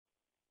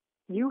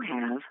You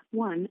have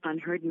one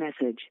unheard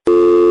message.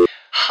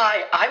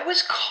 Hi, I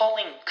was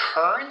calling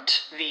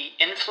Current, the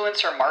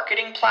influencer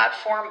marketing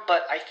platform,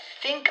 but I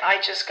think I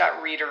just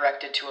got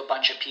redirected to a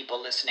bunch of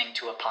people listening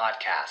to a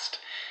podcast.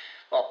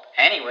 Well,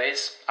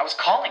 anyways, I was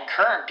calling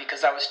Current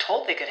because I was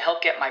told they could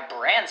help get my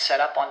brand set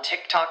up on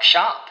TikTok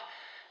Shop,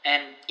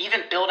 and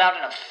even build out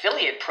an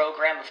affiliate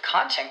program of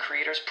content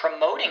creators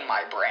promoting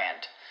my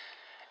brand,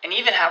 and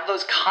even have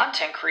those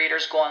content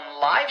creators go on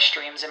live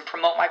streams and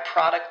promote my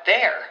product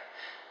there.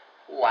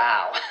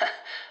 Wow,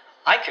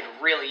 I could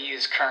really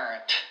use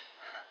Current.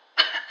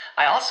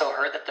 I also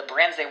heard that the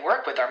brands they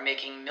work with are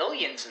making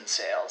millions in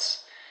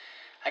sales.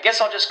 I guess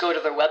I'll just go to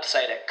their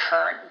website at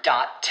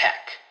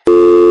current.tech.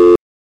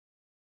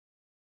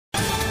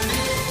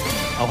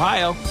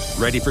 Ohio,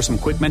 ready for some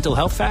quick mental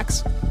health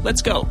facts?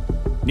 Let's go.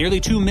 Nearly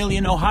 2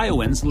 million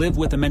Ohioans live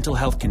with a mental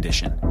health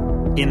condition.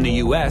 In the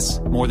U.S.,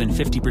 more than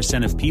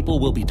 50% of people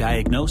will be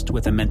diagnosed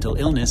with a mental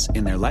illness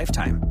in their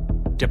lifetime.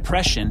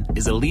 Depression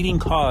is a leading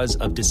cause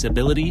of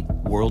disability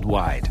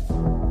worldwide.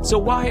 So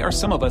why are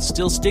some of us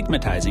still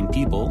stigmatizing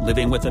people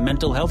living with a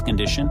mental health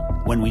condition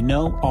when we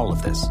know all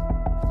of this?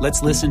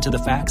 Let's listen to the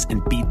facts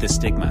and beat the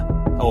stigma.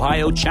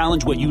 Ohio,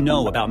 challenge what you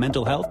know about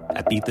mental health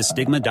at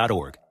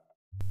beatthestigma.org.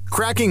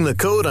 Cracking the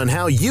code on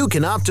how you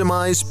can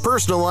optimize,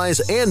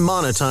 personalize, and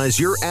monetize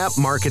your app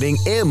marketing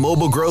and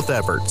mobile growth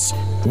efforts.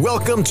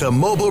 Welcome to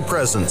Mobile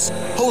Presence,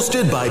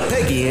 hosted by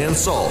Peggy Ann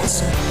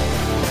Salz.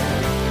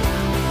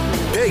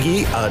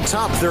 Peggy, a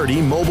top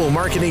 30 mobile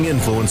marketing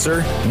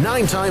influencer,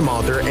 9-time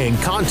author, and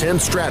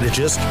content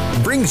strategist,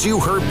 brings you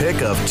her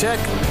pick of tech,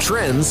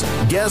 trends,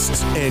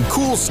 guests, and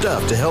cool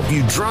stuff to help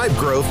you drive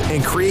growth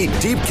and create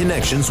deep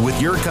connections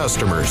with your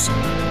customers.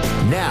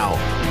 Now,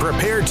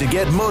 prepare to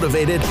get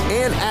motivated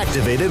and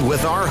activated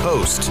with our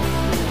host.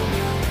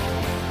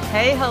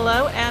 Hey,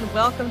 hello, and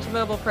welcome to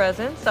Mobile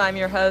Presence. I'm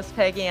your host,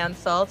 Peggy Ann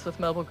Salz with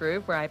Mobile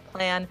Group, where I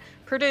plan,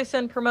 produce,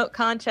 and promote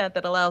content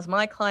that allows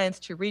my clients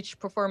to reach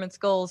performance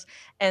goals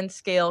and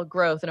scale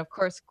growth. And of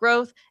course,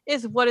 growth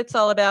is what it's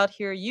all about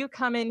here. You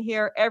come in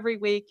here every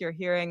week, you're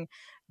hearing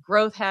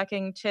growth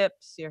hacking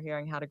tips, you're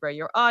hearing how to grow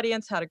your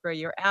audience, how to grow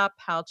your app,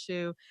 how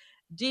to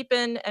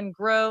deepen and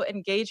grow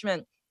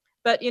engagement.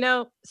 But,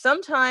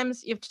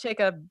 sometimes you have to take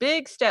a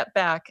big step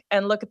back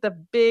and look at the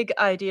big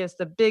ideas,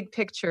 the big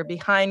picture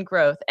behind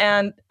growth.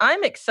 And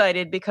I'm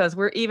excited because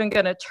we're even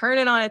going to turn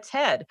it on its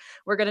head.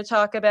 We're going to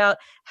talk about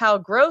how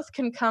growth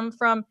can come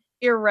from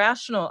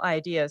irrational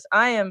ideas.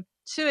 I am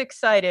too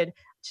excited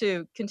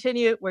to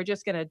continue. We're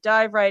just going to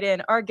dive right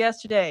in. Our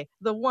guest today,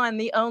 the one,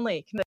 the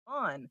only,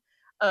 on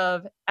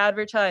of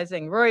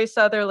advertising, Rory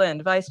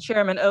Sutherland, Vice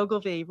Chairman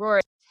Ogilvy.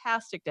 Rory,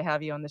 fantastic to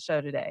have you on the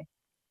show today.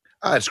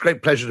 It's a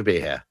great pleasure to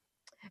be here.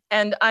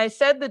 And I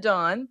said the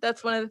Don.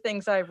 That's one of the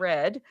things I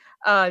read.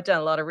 I've done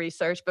a lot of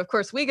research, but of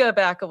course we go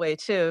back a way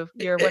too.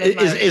 You're one of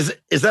my...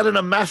 Is that in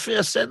a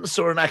mafia sense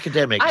or an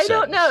academic sense? I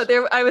don't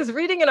know. I was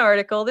reading an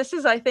article. This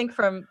is, I think,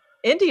 from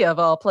India of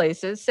all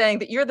places, saying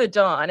that you're the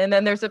Don, and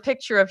then there's a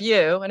picture of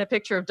you and a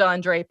picture of Don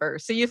Draper.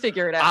 So you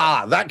figure it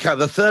out.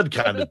 The third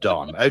kind of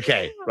Don.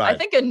 Okay, right. I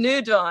think a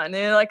new Don,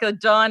 like a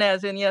Don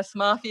as in, yes,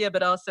 mafia,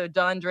 but also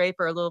Don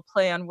Draper, a little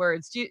play on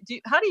words.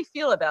 How do you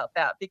feel about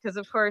that? Because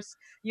of course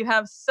you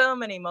have so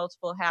many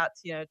multiple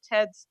hats,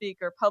 TED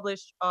speaker,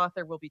 published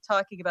author. We'll be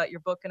talking about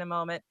your book in a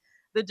moment.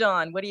 The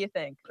Don, what do you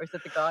think? Or is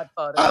it the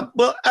Godfather?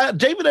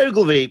 David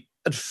Ogilvy.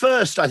 At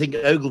first, I think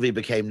Ogilvy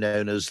became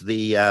known as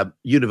the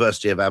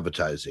University of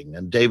Advertising,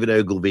 and David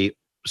Ogilvy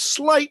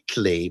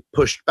slightly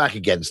pushed back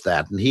against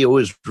that, and he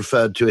always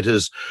referred to it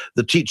as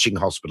the teaching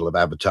hospital of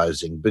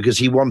advertising because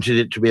he wanted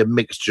it to be a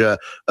mixture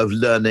of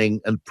learning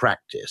and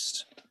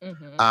practice.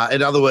 Mm-hmm.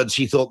 In other words,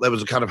 he thought there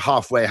was a kind of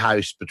halfway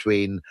house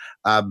between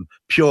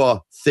pure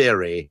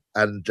theory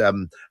and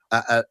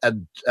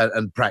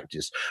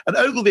practice. And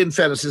Ogilvy, in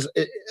fairness, as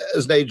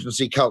an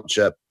agency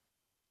culture,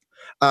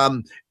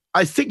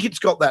 I think it's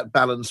got that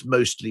balance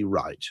mostly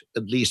right,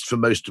 at least for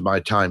most of my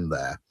time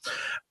there.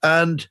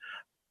 And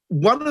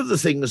one of the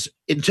things,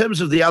 in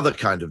terms of the other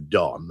kind of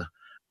Don,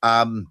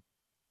 one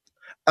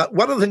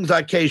of the things I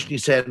occasionally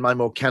say in my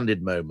more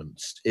candid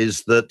moments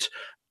is that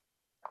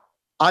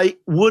I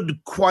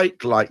would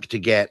quite like to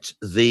get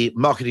the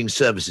marketing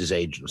services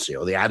agency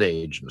or the ad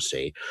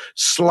agency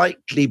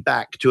slightly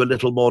back to a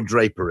little more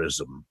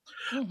Draperism,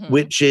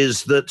 which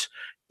is that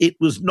it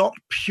was not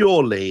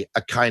purely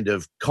a kind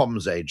of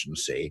comms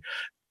agency.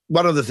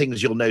 One of the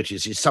things you'll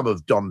notice is some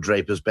of Don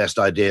Draper's best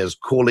ideas,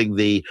 calling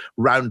the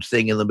round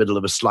thing in the middle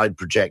of a slide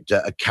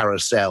projector a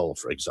carousel,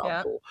 for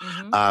example,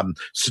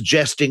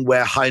 suggesting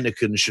where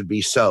Heineken should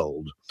be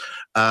sold.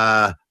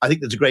 I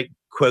think there's a great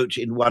quote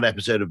in one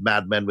episode of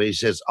Mad Men where he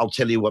says, "I'll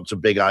tell you what's a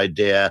big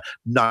idea,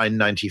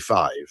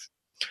 $9.95.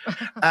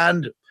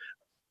 And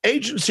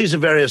agencies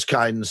of various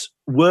kinds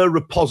were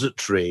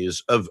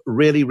repositories of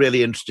really,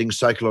 really interesting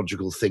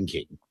psychological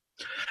thinking.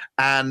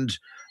 And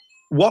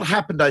what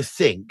happened, I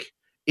think,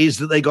 is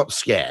that they got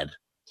scared.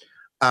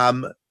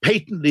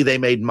 Patently, they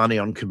made money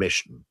on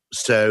commission.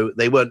 So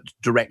they weren't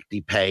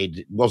directly paid.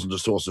 It wasn't a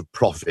source of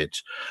profit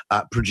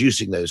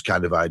producing those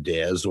kind of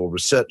ideas or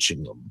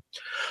researching them.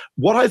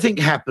 What I think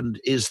happened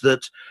is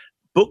that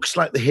books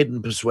like The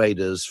Hidden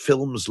Persuaders,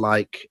 films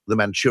like The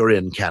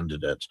Manchurian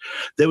Candidate,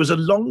 there was a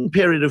long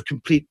period of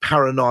complete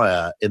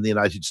paranoia in the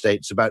United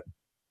States about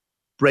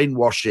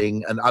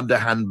brainwashing and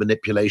underhand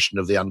manipulation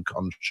of the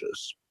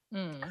unconscious.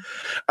 And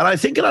I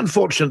think an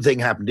unfortunate thing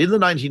happened in the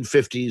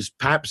 1950s,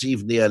 perhaps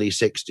even the early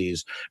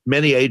 60s.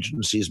 Many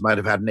agencies might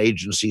have had an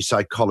agency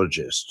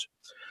psychologist.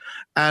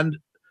 And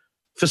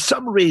for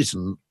some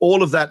reason,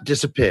 all of that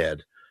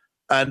disappeared.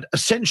 And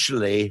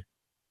essentially,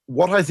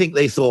 what I think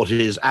they thought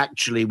is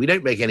actually, we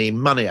don't make any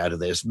money out of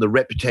this, and the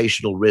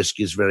reputational risk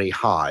is very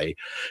high.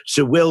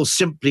 So we'll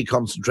simply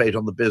concentrate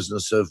on the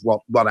business of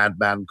what one ad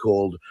man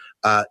called,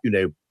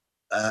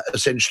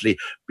 essentially,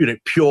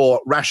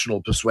 pure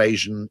rational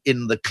persuasion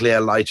in the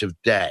clear light of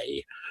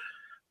day.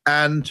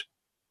 And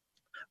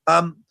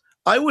I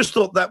always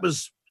thought that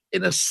was,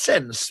 in a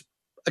sense,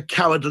 a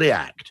cowardly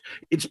act.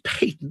 It's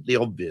patently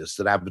obvious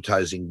that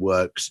advertising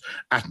works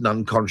at an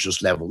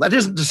unconscious level. That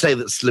isn't to say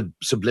that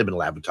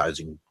subliminal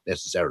advertising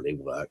necessarily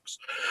works,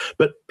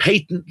 but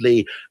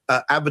patently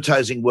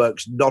advertising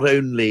works not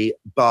only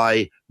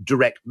by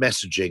direct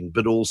messaging,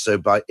 but also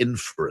by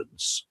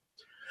inference.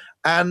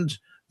 And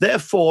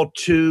therefore,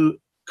 to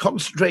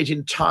concentrate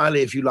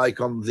entirely, if you like,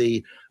 on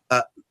the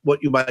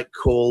what you might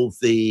call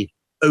the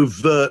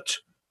overt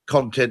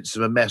contents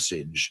of a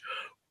message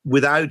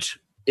without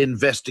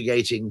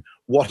investigating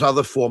what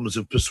other forms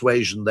of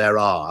persuasion there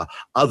are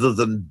other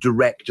than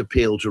direct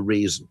appeal to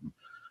reason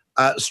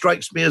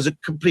strikes me as a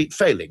complete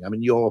failing. I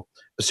mean, you're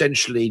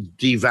essentially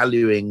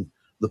devaluing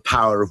the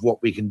power of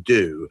what we can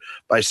do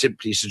by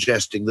simply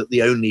suggesting that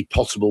the only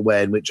possible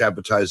way in which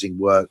advertising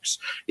works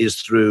is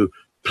through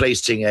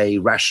placing a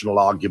rational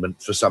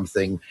argument for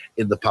something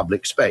in the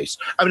public space.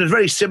 I mean, at a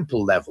very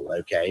simple level,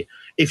 okay,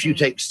 if you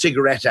take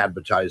cigarette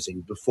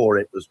advertising before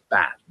it was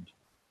banned,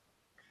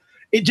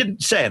 it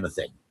didn't say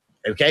anything,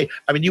 okay?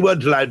 I mean, you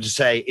weren't allowed to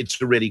say it's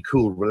a really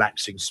cool,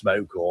 relaxing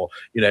smoke, or,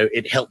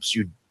 it helps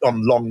you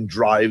on long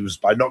drives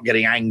by not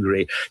getting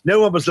angry.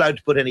 No one was allowed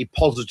to put any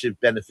positive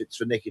benefits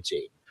for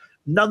nicotine.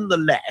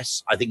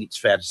 Nonetheless, I think it's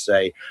fair to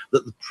say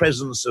that the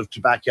presence of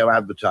tobacco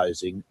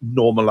advertising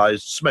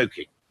normalized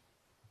smoking.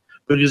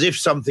 Because if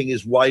something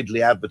is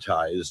widely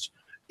advertised,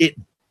 it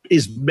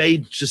is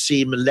made to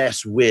seem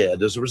less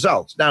weird as a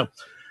result. Now,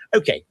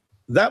 okay,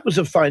 that was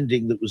a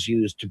finding that was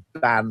used to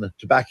ban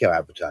tobacco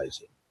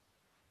advertising.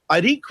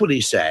 I'd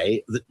equally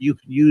say that you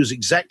can use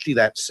exactly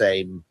that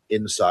same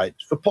insight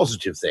for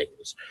positive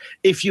things.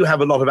 If you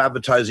have a lot of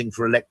advertising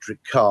for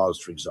electric cars,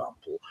 for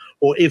example,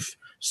 or if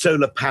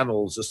solar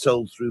panels are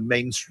sold through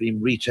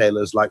mainstream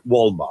retailers like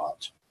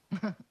Walmart.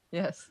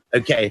 Yes.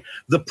 Okay,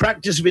 the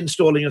practice of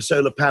installing a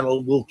solar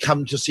panel will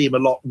come to seem a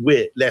lot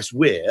less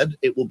weird.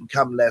 It will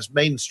become less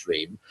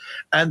mainstream.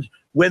 And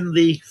when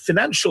the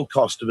financial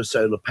cost of a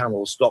solar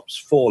panel stops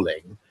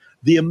falling,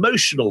 the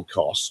emotional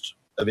cost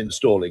of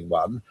installing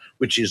one,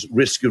 which is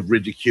risk of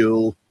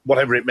ridicule,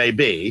 whatever it may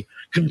be,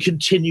 can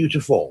continue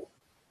to fall.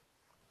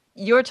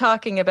 You're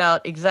talking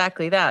about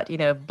exactly that,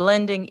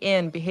 blending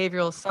in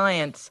behavioral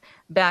science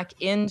back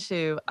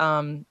into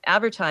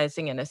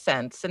advertising in a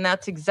sense. And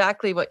that's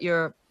exactly what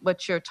you're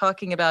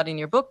talking about in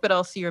your book, but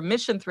also your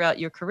mission throughout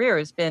your career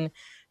has been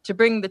to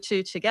bring the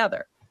two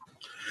together.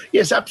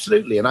 Yes,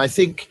 absolutely. And I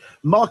think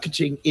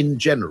marketing in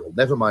general,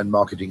 never mind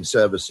marketing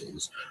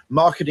services,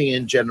 marketing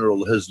in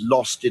general has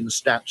lost in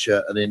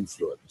stature and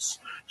influence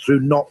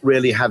through not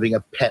really having a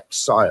pet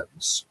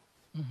science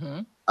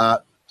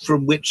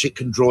from which it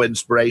can draw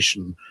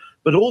inspiration.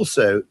 But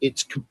also,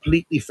 it's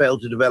completely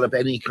failed to develop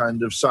any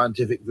kind of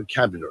scientific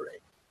vocabulary.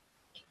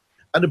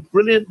 And a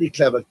brilliantly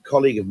clever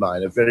colleague of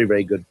mine, a very,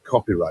 very good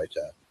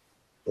copywriter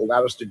called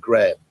Alistair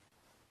Graham,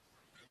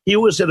 he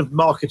always said of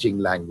marketing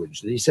language,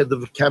 that he said the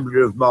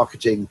vocabulary of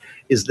marketing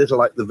is little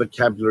like the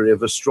vocabulary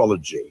of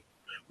astrology,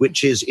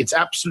 which is, it's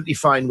absolutely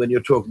fine when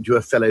you're talking to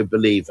a fellow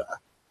believer.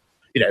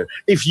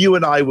 If you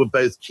and I were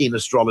both keen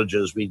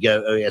astrologers, we'd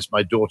go, oh yes,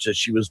 my daughter,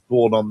 she was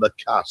born on the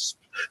cusp.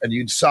 And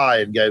you'd sigh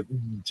and go,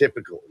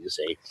 typical, you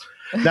see.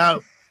 Now,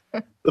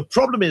 the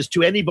problem is,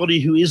 to anybody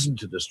who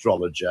isn't an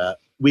astrologer,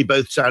 we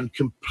both sound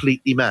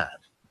completely mad.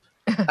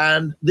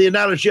 And the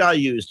analogy I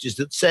used is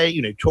that, say,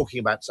 talking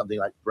about something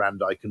like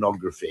brand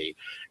iconography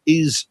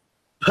is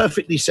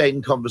perfectly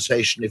sane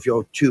conversation if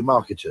you're two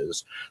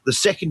marketers. The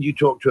second you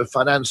talk to a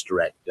finance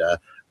director,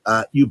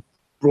 you,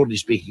 broadly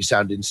speaking,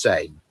 sound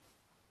insane.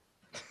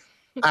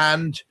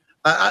 And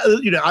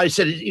I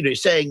said,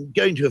 saying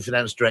going to a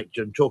finance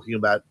director and talking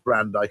about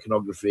brand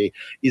iconography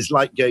is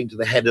like going to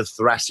the head of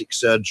thoracic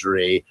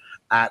surgery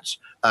at,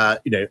 a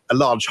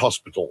large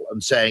hospital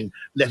and saying,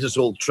 let us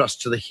all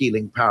trust to the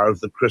healing power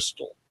of the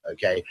crystal.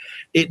 Okay,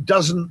 it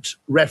doesn't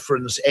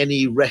reference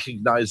any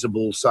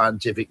recognizable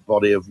scientific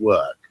body of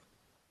work.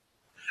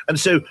 And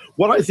so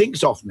what I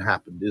think's often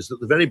happened is that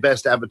the very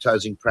best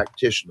advertising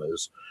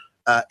practitioners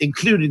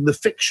including the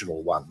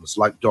fictional ones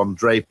like Don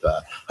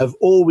Draper, have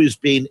always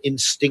been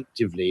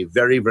instinctively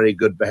very, very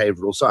good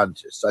behavioral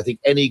scientists. I think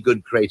any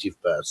good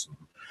creative person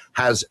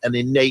has an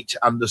innate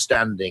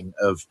understanding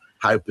of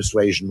how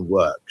persuasion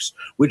works,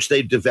 which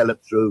they've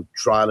developed through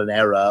trial and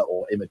error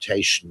or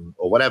imitation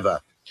or whatever.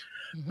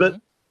 Mm-hmm.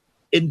 But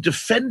in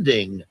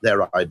defending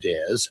their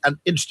ideas, and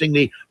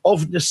interestingly,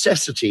 of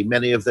necessity,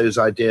 many of those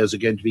ideas are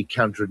going to be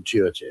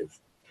counterintuitive.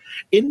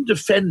 In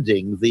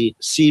defending the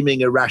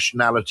seeming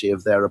irrationality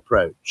of their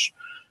approach,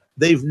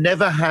 they've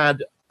never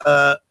had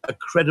a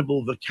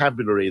credible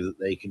vocabulary that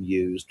they can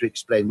use to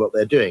explain what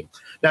they're doing.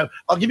 Now,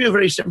 I'll give you a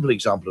very simple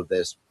example of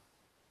this.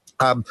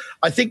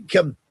 I think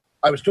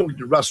I was talking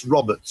to Russ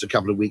Roberts a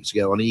couple of weeks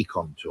ago on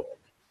Econ Talk.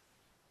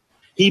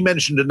 He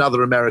mentioned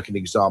another American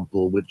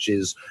example, which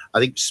is, I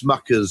think,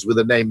 Smuckers with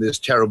a name this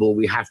terrible,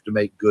 we have to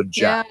make good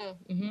Jack.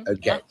 Yeah. Mm-hmm.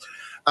 Okay.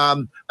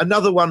 Yeah.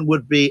 Another one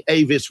would be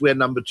Avis, we're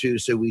number 2,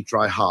 so we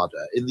try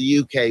harder. In the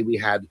UK, we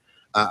had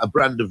a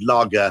brand of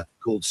lager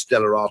called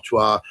Stella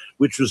Artois,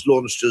 which was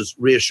launched as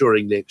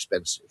reassuringly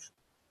expensive.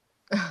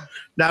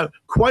 Now,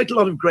 quite a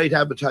lot of great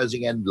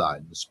advertising end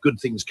lines, good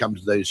things come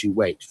to those who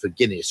wait, for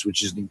Guinness,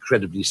 which is an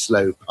incredibly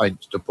slow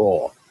pint to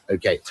pour.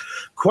 Okay.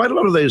 Quite a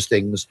lot of those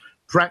things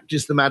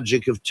practice the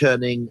magic of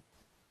turning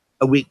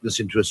a weakness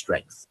into a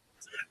strength.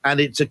 And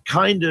it's a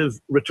kind of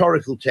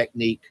rhetorical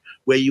technique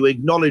where you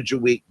acknowledge a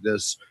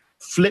weakness,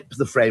 flip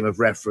the frame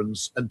of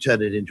reference, and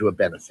turn it into a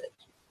benefit.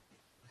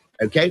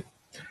 Okay?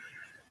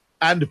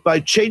 And by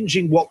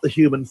changing what the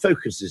human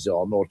focuses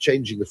on, or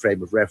changing the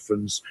frame of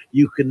reference,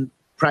 you can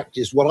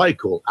practice what I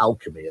call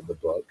alchemy in the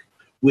book,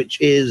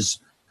 which is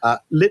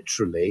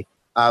literally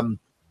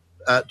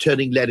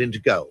turning lead into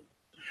gold.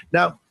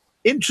 Now,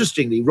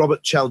 interestingly,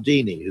 Robert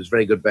Cialdini, who's a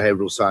very good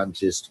behavioral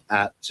scientist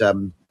at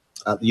the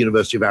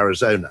University of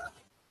Arizona,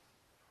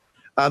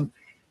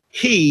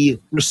 he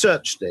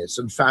researched this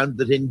and found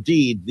that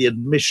indeed the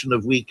admission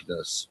of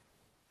weakness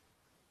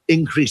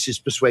increases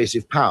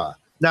persuasive power.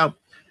 Now,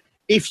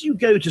 if you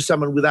go to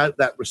someone without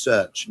that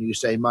research and you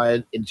say,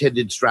 my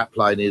intended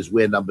strapline is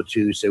we're number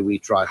 2, so we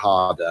try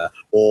harder,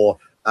 or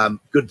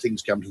good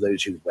things come to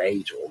those who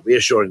wait, or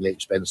reassuringly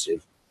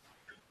expensive,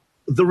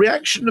 the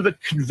reaction of a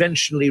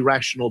conventionally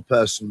rational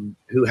person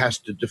who has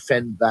to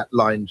defend that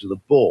line to the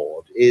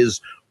board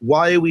is,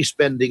 why are we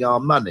spending our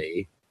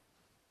money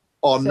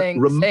on saying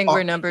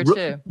we're number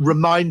 2?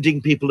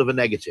 Reminding people of a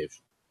negative.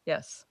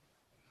 Yes.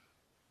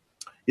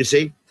 You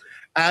see?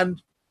 And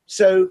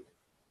so,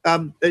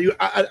 and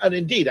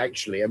indeed,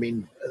 actually, I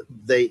mean,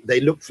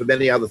 they looked for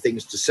many other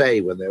things to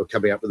say when they were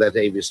coming up with that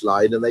Avis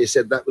line, and they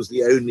said that was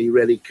the only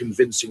really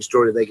convincing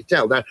story they could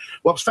tell. Now,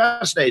 what's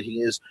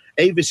fascinating is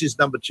Avis is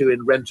number 2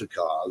 in rental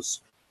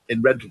cars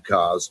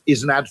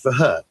is an ad for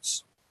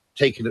Hertz,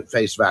 taken at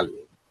face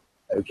value.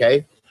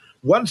 Okay?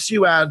 Once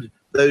you add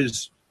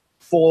those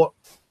 4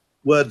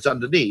 words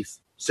underneath,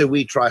 so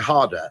we try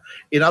harder.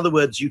 In other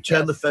words, you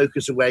turn the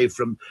focus away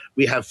from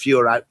we have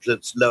fewer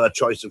outlets, lower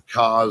choice of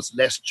cars,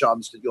 less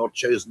chance that your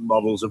chosen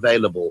model's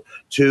available,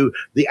 to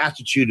the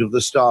attitude of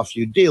the staff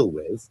you deal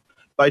with.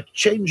 By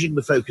changing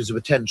the focus of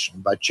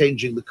attention, by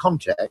changing the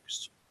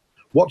context,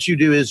 what you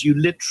do is you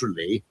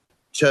literally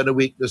turn a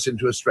weakness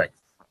into a strength.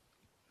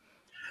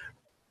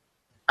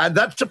 And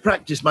that's a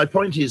practice. My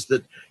point is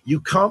that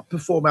you can't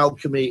perform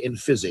alchemy in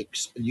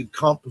physics, and you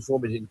can't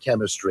perform it in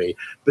chemistry,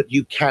 but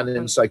you can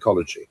in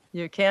psychology.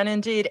 You can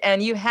indeed.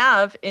 And you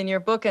have in your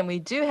book, and we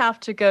do have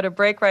to go to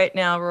break right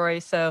now,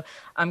 Rory, so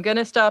I'm going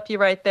to stop you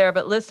right there.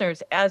 But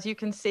listeners, as you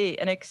can see,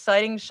 an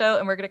exciting show,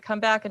 and we're going to come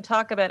back and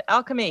talk about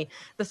alchemy,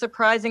 the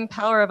surprising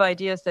power of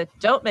ideas that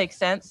don't make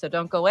sense. So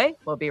don't go away.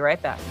 We'll be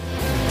right back.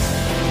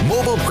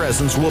 Mobile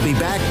Presence will be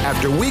back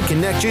after we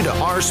connect you to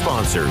our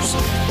sponsors.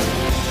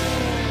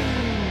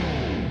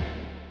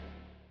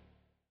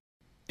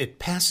 It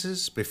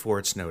passes before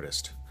it's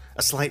noticed.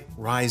 A slight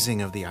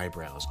rising of the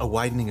eyebrows, a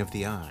widening of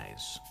the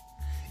eyes.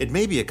 It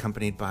may be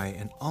accompanied by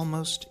an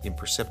almost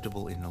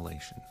imperceptible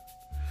inhalation.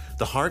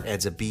 The heart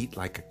adds a beat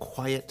like a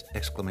quiet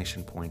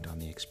exclamation point on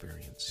the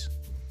experience.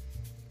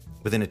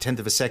 Within 1/10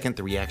 of a second,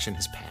 the reaction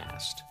has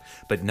passed,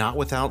 but not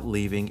without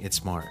leaving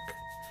its mark.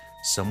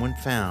 Someone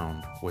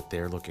found what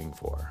they're looking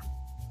for.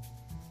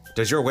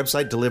 Does your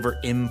website deliver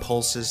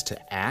impulses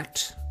to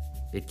act?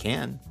 It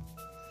can.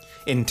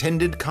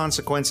 Intended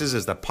Consequences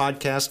is the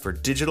podcast for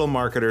digital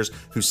marketers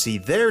who see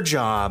their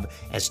job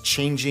as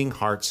changing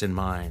hearts and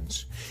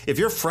minds. If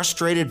you're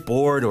frustrated,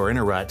 bored, or in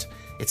a rut,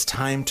 it's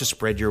time to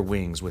spread your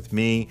wings with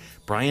me,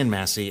 Brian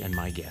Massey, and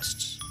my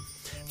guests.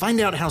 Find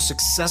out how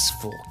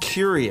successful,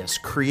 curious,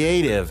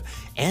 creative,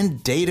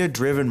 and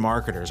data-driven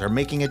marketers are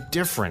making a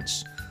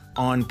difference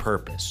on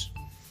purpose.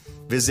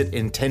 Visit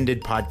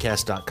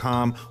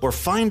intendedpodcast.com or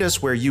find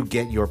us where you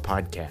get your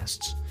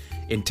podcasts.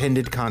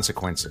 Intended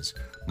Consequences.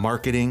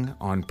 Marketing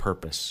on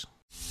purpose.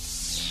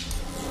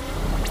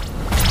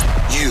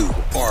 You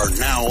are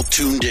now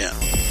tuned in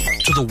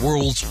to the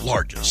world's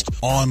largest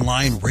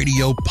online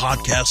radio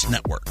podcast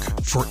network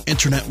for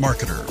internet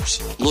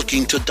marketers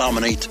looking to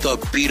dominate the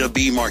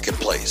B2B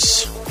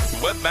marketplace.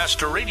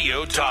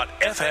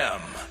 webmasterradio.fm.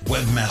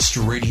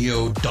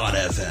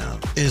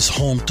 Webmasterradio.fm is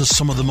home to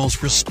some of the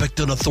most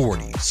respected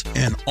authorities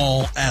in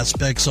all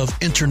aspects of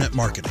internet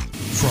marketing,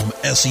 from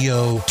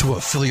SEO to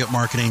affiliate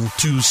marketing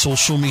to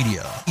social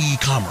media,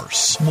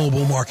 e-commerce,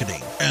 mobile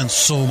marketing, and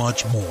so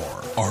much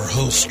more. Our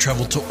hosts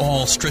travel to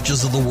all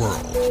stretches of the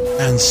world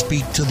and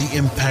speak to the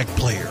impact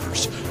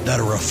players that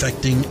are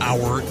affecting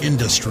our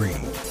industry.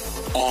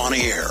 On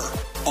air,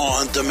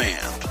 on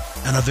demand,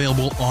 and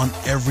available on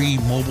every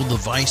mobile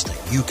device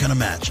that you can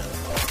imagine.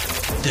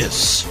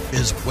 This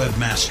is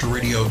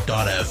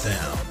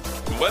webmasterradio.fm.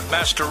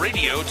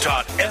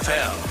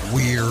 Webmasterradio.fm.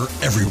 We're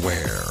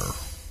everywhere.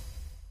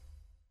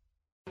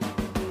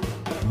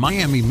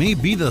 Miami may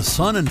be the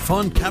sun and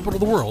fun capital of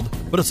the world,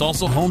 but it's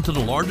also home to the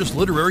largest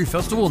literary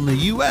festival in the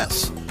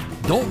U.S.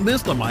 Don't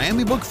miss the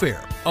Miami Book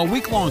Fair, a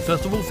week-long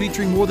festival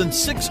featuring more than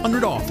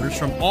 600 authors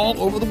from all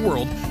over the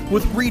world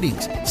with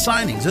readings,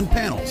 signings, and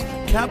panels,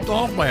 capped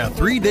off by a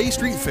 3-day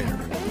street fair.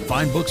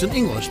 Find books in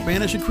English,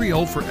 Spanish, and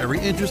Creole for every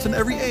interest and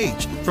every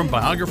age, from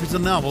biographies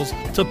and novels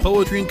to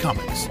poetry and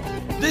comics.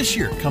 This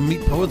year, come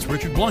meet poets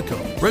Richard Blanco,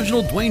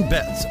 Reginald Dwayne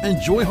Betts,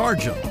 and Joy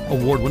Harjo,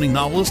 award-winning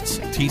novelists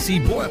T.C.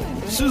 Boyle,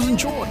 Susan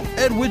Choi,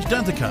 Edwidge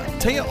Danticat,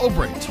 Taya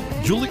Obrecht,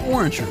 Julie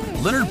Oranger,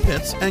 Leonard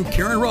Pitts, and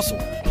Karen Russell,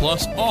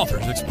 plus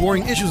authors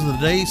exploring issues of the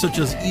day such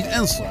as Eve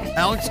Ensler,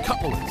 Alex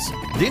Kotlowitz,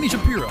 Danny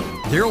Shapiro,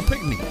 Daryl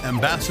Pinkney,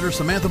 Ambassador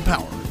Samantha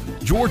Power,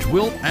 George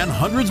Wilt, and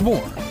hundreds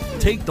more.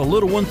 Take the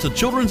little ones to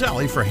Children's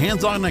Alley for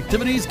hands-on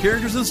activities,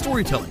 characters, and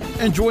storytelling.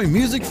 Enjoy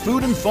music,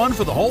 food, and fun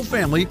for the whole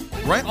family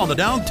right on the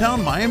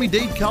downtown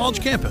Miami-Dade College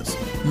campus,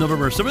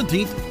 November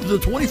 17th to the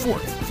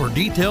 24th. For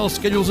details,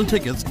 schedules, and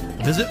tickets,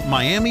 visit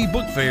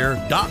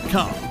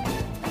miamibookfair.com.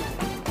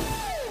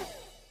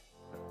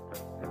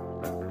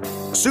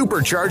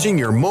 Supercharging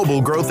your mobile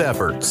growth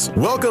efforts.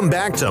 Welcome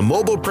back to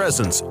Mobile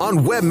Presence on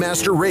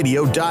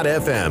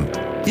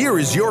webmasterradio.fm. Here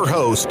is your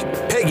host,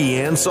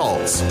 Peggy Ann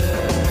Salz.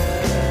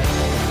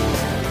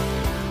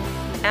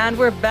 And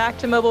we're back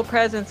to Mobile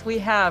Presence. We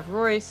have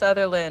Rory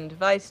Sutherland,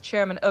 Vice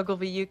Chairman,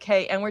 Ogilvy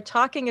UK, and we're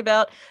talking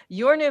about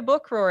your new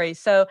book, Rory.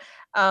 So,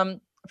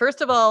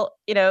 first of all,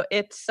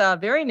 it's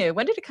very new.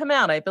 When did it come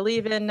out? I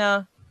believe in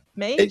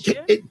May,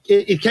 June?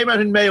 It came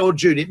out in May or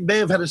June. It may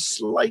have had a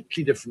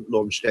slightly different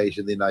launch date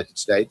in the United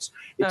States.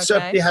 It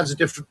certainly has a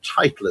different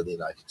title in the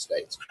United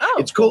States. Oh,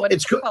 it's called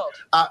it's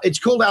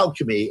called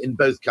Alchemy in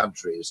both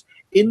countries.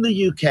 In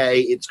the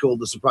UK, it's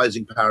called The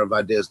Surprising Power of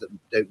Ideas That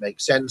Don't Make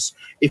Sense.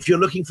 If you're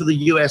looking for the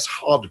US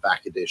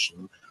hardback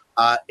edition,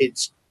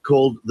 it's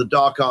called The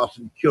Dark Art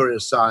and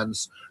Curious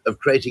Science of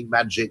Creating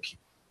Magic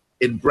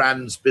in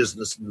Brands,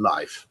 Business, and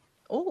Life.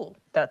 Oh,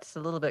 that's a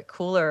little bit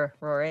cooler,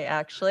 Rory,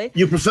 actually.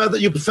 You prefer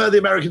the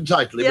American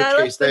title, in which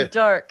case the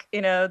dark.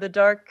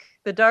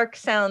 The dark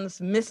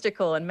sounds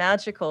mystical and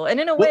magical. And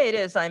in a way it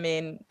is,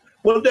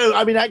 Well, no,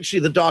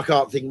 actually, the dark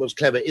art thing was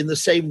clever in the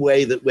same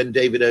way that when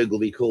David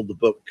Ogilvy called the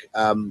book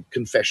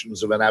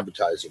Confessions of an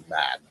Advertising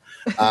Man,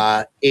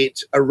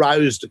 it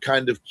aroused a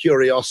kind of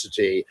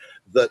curiosity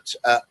that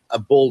a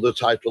bolder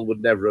title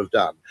would never have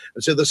done.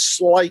 And so the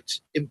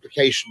slight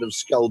implication of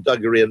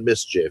skullduggery and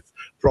mischief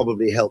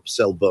probably helps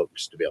sell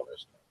books, to be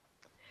honest.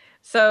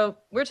 So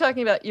we're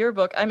talking about your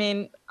book.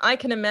 I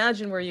can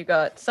imagine where you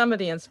got some of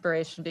the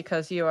inspiration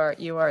because you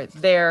are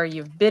there.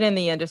 You've been in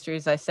the industry,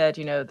 as I said.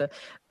 The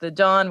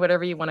Don,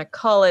 whatever you want to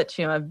call it.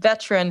 A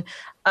veteran.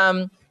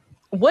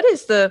 What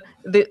is the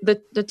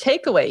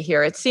takeaway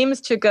here? It seems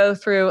to go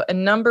through a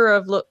number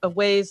of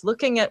ways,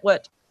 looking at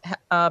what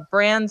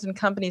brands and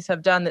companies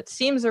have done that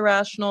seems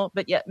irrational,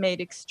 but yet made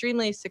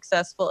extremely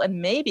successful.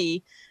 And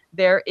maybe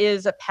there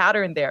is a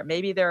pattern there.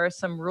 Maybe there are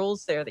some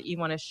rules there that you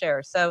want to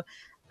share. So.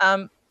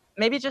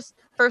 Maybe just,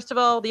 first of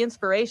all, the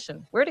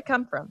inspiration. Where'd it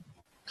come from?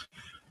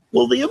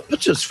 Well, the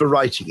impetus for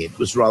writing it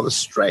was rather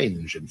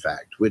strange, in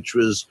fact, which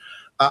was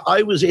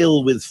I was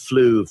ill with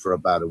flu for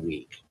about a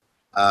week.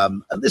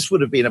 And this would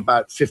have been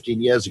about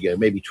 15 years ago,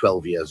 maybe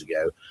 12 years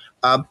ago.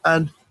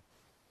 And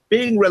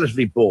being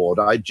relatively bored,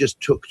 I just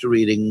took to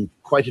reading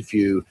quite a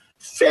few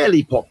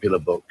fairly popular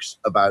books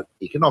about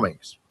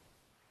economics.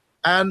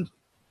 And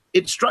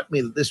it struck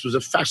me that this was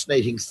a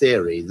fascinating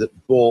theory that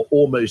bore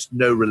almost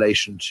no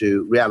relation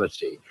to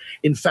reality.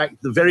 In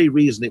fact, the very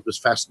reason it was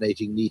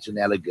fascinating, neat, and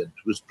elegant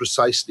was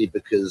precisely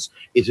because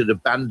it had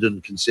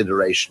abandoned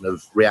consideration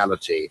of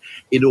reality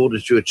in order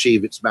to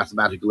achieve its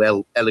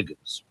mathematical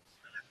elegance.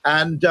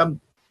 And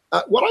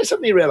what I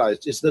suddenly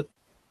realized is that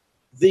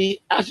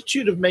the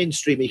attitude of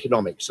mainstream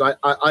economics,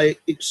 I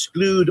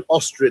exclude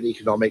Austrian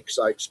economics,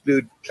 I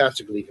exclude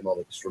classical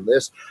economics from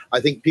this. I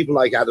think people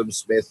like Adam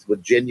Smith were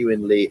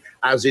genuinely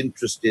as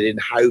interested in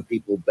how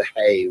people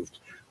behaved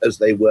as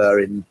they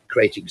were in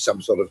creating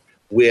some sort of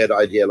weird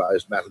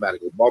idealized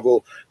mathematical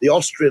model. The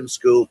Austrian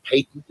school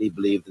patently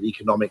believed that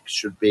economics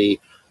should be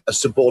a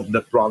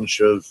subordinate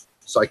branch of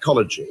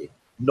psychology,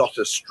 not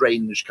a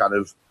strange kind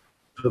of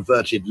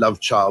perverted love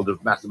child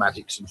of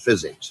mathematics and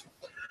physics.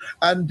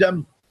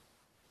 And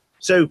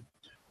so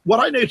what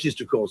I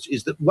noticed, of course,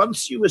 is that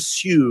once you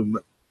assume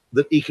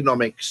that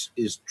economics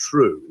is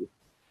true,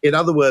 In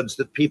other words,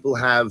 that people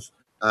have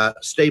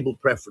stable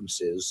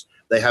preferences,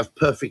 they have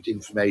perfect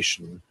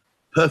information,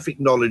 perfect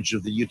knowledge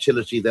of the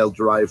utility they'll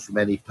derive from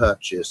any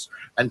purchase,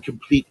 and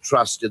complete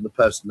trust in the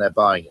person they're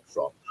buying it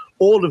from,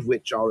 all of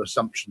which are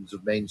assumptions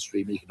of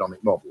mainstream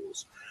economic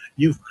models.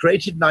 You've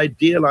created an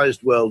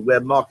idealized world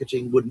where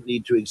marketing wouldn't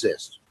need to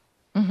exist.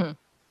 Mm-hmm.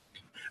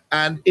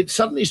 And it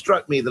suddenly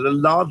struck me that a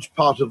large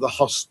part of the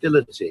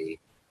hostility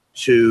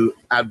to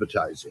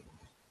advertising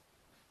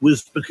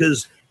was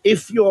because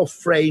if your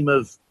frame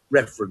of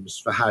reference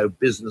for how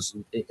business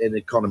and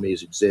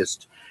economies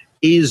exist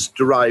is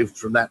derived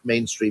from that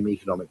mainstream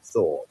economic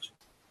thought,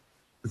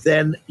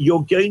 then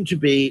you're going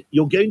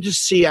to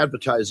see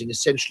advertising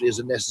essentially as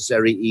a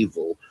necessary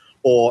evil,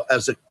 or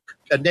as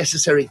a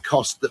necessary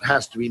cost that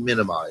has to be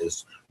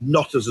minimized,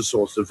 not as a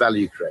source of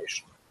value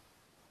creation.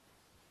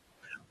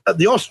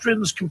 The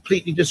Austrians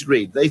completely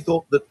disagreed. They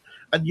thought that,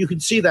 and you can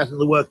see that in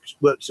the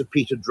works of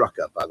Peter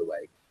Drucker, by the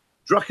way.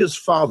 Drucker's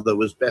father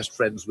was best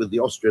friends with the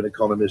Austrian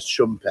economist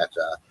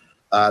Schumpeter.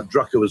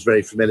 Drucker was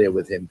very familiar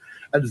with him.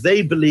 And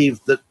they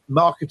believed that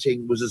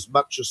marketing was as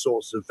much a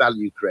source of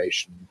value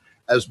creation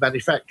as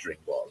manufacturing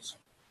was.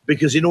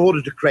 Because in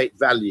order to create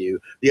value,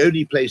 the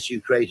only place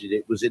you created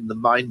it was in the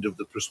mind of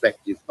the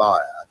prospective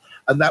buyer.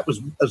 And that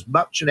was as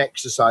much an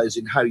exercise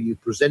in how you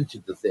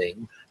presented the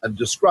thing and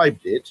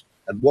described it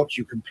and what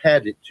you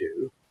compared it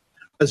to,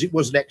 as it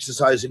was an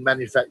exercise in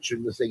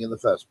manufacturing the thing in the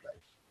first place.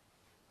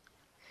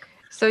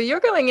 So you're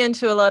going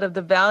into a lot of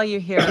the value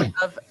here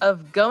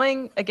of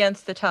going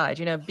against the tide,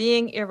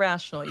 being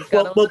irrational. You've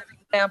got a lot of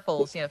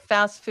examples,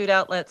 fast food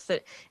outlets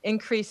that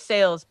increase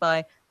sales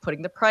by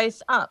putting the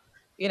price up.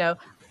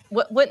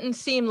 What wouldn't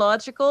seem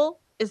logical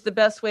is the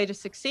best way to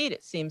succeed,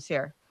 it seems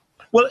here.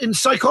 Well, in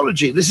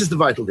psychology, this is the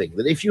vital thing,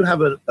 that if you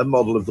have a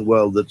model of the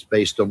world that's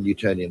based on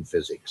Newtonian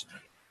physics,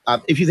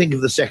 if you think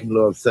of the second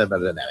law of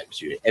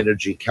thermodynamics,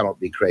 energy cannot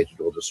be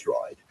created or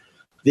destroyed.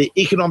 The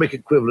economic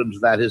equivalent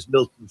of that is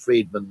Milton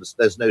Friedman's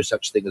 "there's no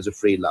such thing as a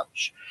free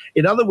lunch."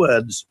 In other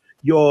words,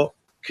 you're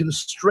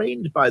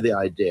constrained by the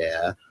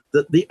idea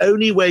that the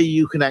only way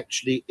you can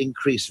actually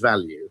increase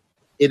value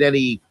in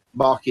any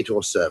market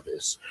or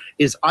service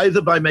is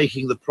either by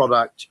making the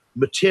product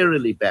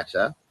materially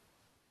better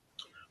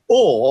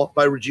or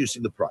by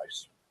reducing the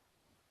price.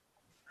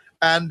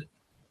 And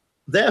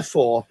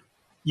therefore,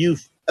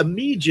 you've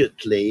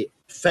immediately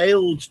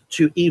failed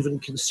to even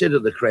consider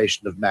the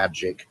creation of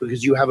magic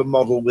because you have a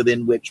model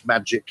within which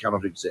magic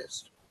cannot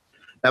exist.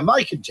 Now,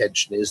 my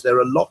contention is there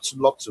are lots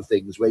and lots of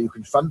things where you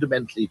can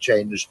fundamentally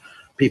change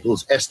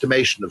people's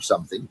estimation of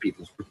something,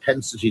 people's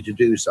propensity to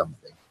do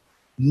something,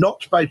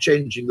 not by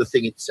changing the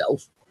thing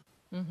itself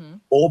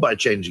or by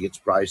changing its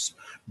price,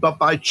 but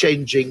by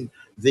changing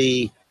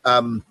the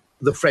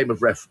frame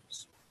of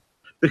reference.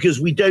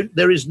 Because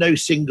there is no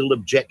single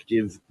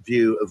objective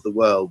view of the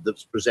world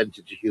that's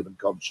presented to human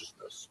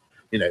consciousness.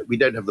 We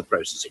don't have the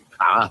processing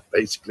power,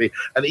 basically,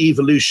 and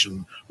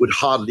evolution would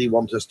hardly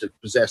want us to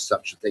possess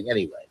such a thing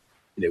anyway.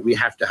 We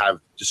have to have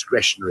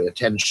discretionary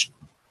attention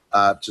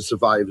to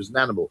survive as an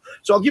animal.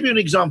 So I'll give you an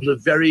example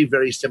of very,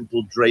 very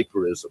simple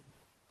draperism,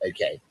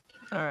 okay?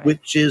 All right.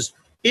 Which is,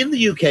 in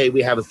the UK,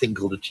 we have a thing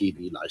called a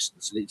TV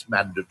license, and it's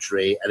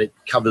mandatory, and it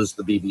covers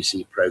the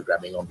BBC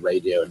programming on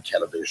radio and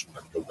television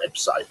and the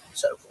website and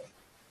so forth.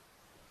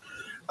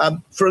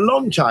 For a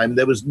long time,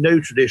 there was no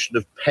tradition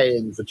of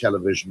paying for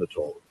television at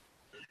all.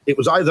 It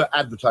was either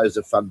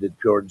advertiser-funded,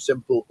 pure and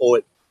simple, or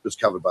it was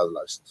covered by the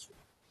license fee.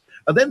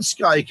 And then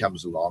Sky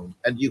comes along,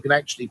 and you can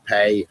actually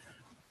pay,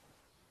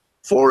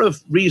 for a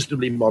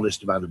reasonably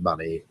modest amount of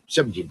money,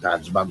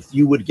 £17 a month,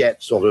 you would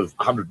get sort of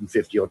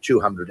 150 or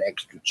 200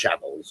 extra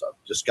channels of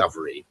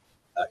Discovery.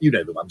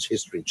 The ones,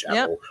 History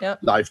Channel, yep.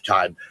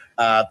 Lifetime.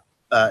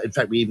 In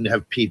fact, we even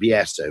have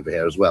PBS over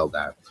here as well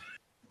now.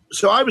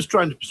 So I was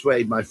trying to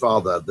persuade my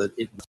father that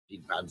it was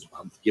 £17 a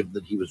month, given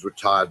that he was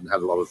retired and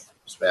had a lot of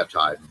spare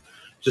time,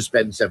 to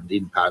spend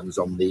 £17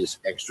 on these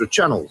extra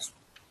channels.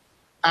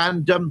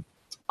 And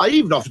I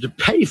even offered to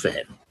pay for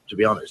him, to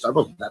be honest. I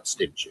wasn't that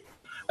stingy.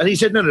 And he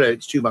said, no,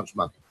 it's too much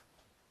money.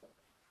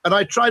 And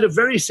I tried a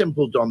very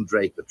simple Don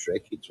Draper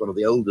trick. It's one of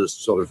the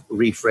oldest sort of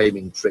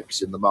reframing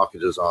tricks in the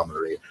marketer's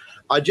armory.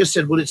 I just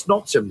said, well, it's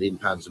not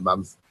 £17 a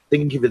month.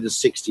 Think of it as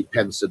 60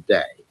 pence a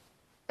day.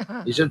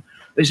 He said,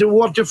 well,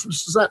 what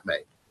difference does that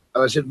make?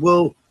 And I said,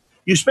 well,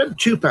 you spend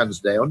 £2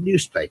 a day on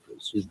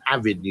newspapers. He's an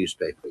avid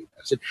newspaper reader.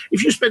 I said,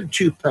 if you spend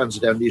 £2 a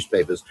day on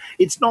newspapers,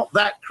 it's not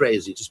that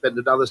crazy to spend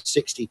another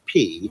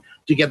 60p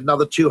to get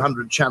another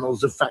 200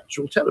 channels of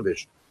factual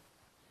television.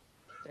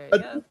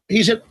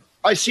 He said,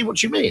 I see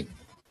what you mean.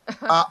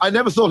 I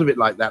never thought of it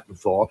like that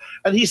before.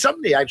 And he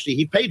suddenly,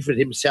 he paid for it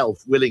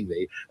himself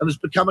willingly and has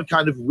become a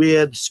kind of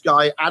weird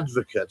Sky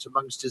advocate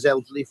amongst his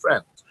elderly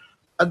friends.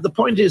 And the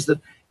point is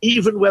that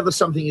even whether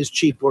something is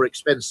cheap or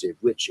expensive,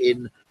 which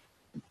in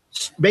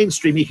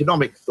mainstream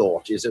economic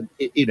thought is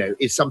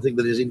something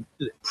that is in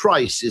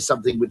price, is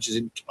something which is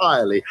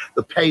entirely,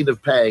 the pain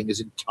of paying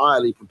is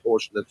entirely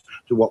proportionate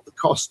to what the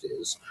cost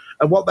is.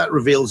 And what that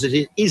reveals is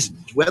it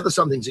isn't. Whether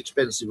something's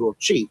expensive or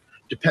cheap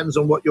depends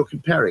on what you're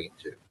comparing it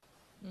to.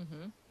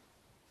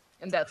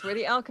 And that's where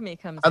the alchemy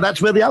comes in. And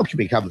that's where the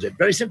alchemy comes in,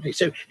 very simply.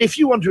 So if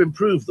you want to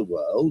improve the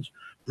world,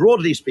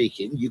 broadly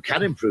speaking, you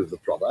can improve the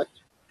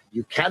product.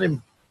 You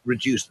can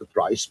reduce the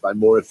price by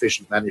more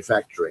efficient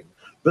manufacturing.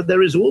 But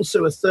there is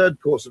also a third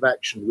course of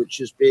action,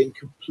 which is being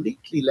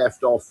completely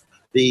left out of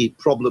the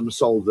problem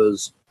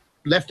solver's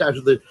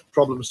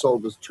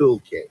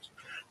toolkit,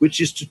 which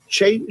is to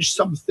change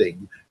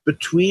something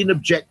between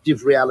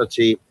objective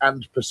reality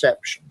and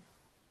perception.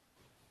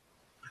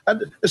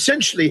 And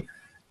essentially,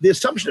 the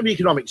assumption of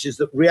economics is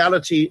that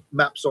reality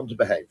maps onto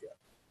behavior.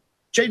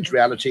 Change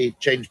reality,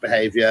 change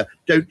behavior.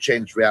 Don't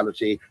change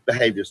reality,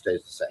 behavior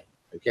stays the same.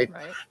 Okay.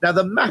 Right. Now,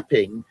 the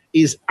mapping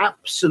is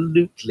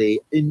absolutely,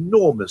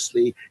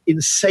 enormously,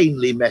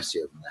 insanely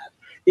messier than that.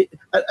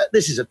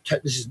 This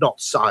is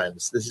not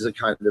science. This is a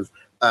kind of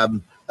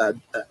a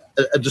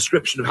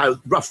description of how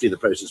roughly the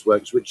process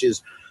works, which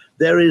is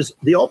there is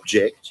the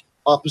object,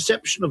 our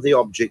perception of the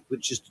object,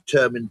 which is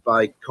determined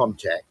by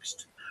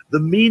context, the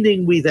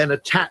meaning we then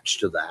attach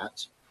to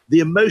that, the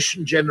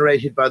emotion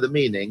generated by the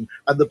meaning,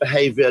 and the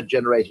behavior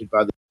generated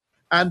by the.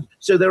 And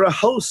so there are a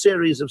whole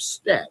series of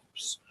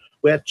steps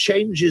where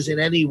changes in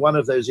any one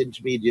of those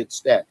intermediate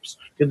steps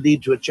can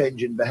lead to a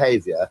change in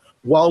behavior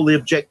while the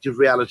objective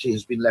reality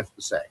has been left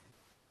the same.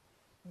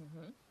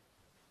 Mm-hmm.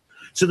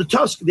 So the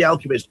task of the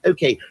alchemist,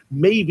 okay,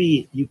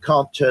 maybe you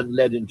can't turn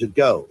lead into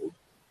gold,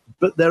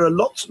 but there are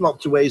lots and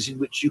lots of ways in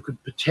which you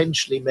could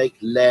potentially make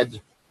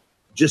lead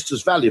just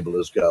as valuable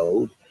as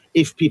gold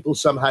if people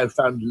somehow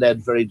found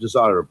lead very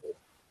desirable.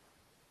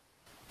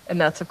 And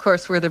that's, of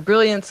course, where the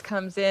brilliance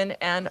comes in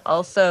and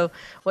also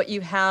what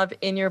you have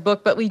in your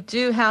book. But we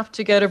do have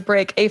to go to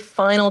break a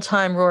final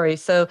time, Rory.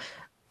 So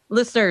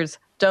listeners,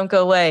 don't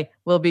go away.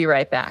 We'll be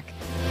right back.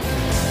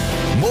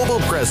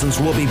 Mobile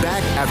Presence will be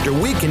back after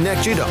we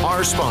connect you to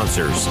our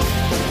sponsors.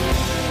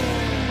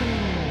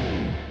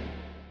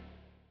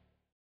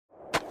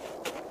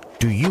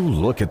 Do you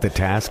look at the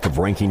task of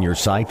ranking your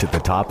site at the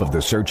top of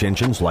the search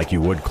engines like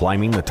you would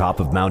climbing the top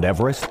of Mount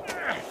Everest?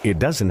 It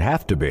doesn't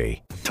have to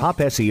be.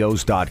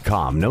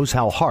 TopSEOs.com knows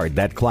how hard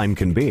that climb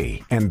can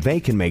be, and they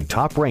can make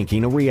top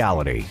ranking a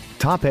reality.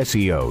 Top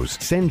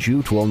SEOs sends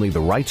you to only the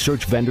right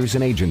search vendors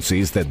and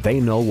agencies that they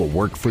know will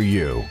work for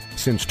you.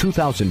 Since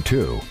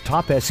 2002,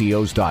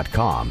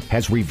 TopSEOs.com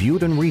has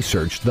reviewed and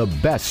researched the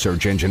best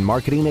search engine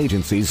marketing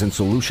agencies and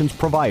solutions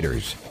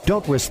providers.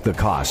 Don't risk the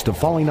cost of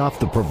falling off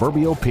the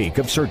proverbial peak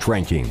of search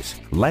rankings.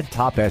 Let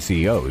Top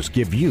SEOs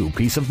give you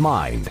peace of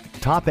mind.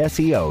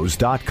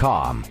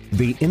 TopSEOs.com,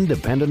 the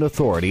independent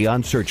authority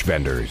on search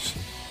vendors.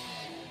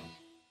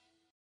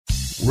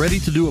 Ready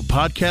to do a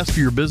podcast for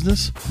your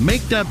business?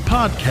 Make that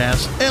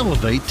podcast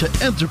elevate to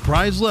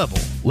enterprise level.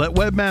 Let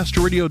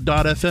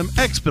webmasterradio.fm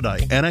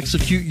expedite and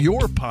execute your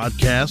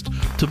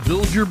podcast to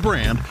build your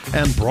brand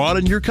and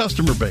broaden your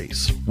customer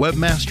base.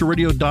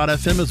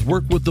 Webmasterradio.fm has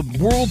worked with the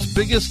world's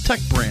biggest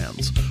tech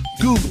brands,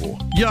 Google,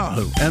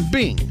 Yahoo, and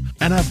Bing,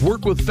 and have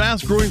worked with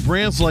fast-growing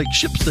brands like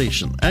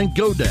ShipStation and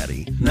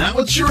GoDaddy. Now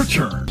it's your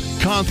turn.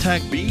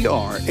 Contact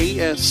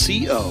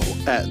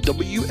BRASCO at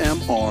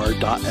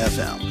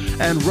WMR.fm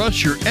and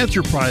rush your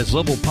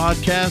enterprise-level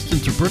podcast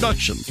into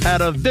production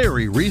at a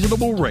very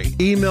reasonable rate.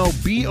 Email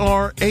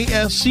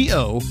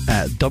BRASCO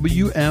at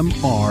WMR.fm.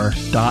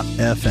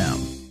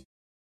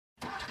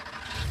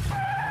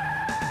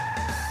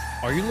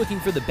 Are you looking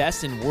for the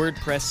best in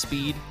WordPress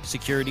speed,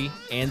 security,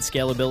 and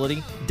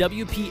scalability?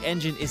 WP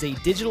Engine is a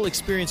digital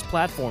experience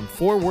platform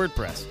for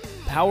WordPress,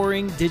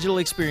 powering digital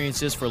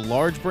experiences for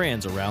large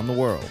brands around the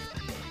world.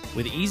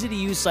 With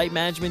easy-to-use site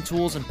management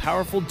tools and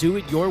powerful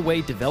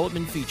do-it-your-way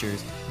development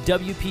features,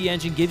 WP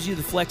Engine gives you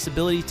the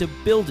flexibility to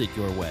build it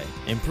your way.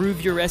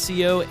 Improve your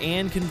SEO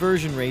and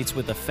conversion rates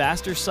with a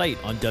faster site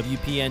on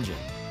WP Engine.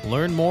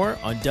 Learn more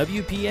on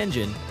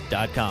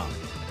WPEngine.com.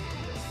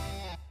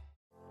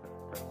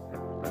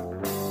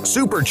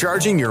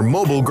 Supercharging your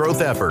mobile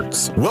growth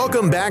efforts.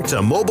 Welcome back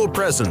to Mobile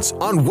Presence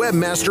on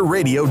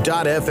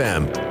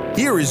WebmasterRadio.fm.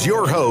 Here is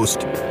your host,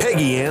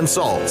 Peggy Ann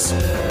Salz.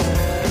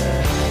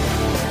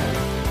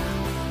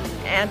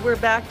 And we're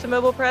back to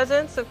Mobile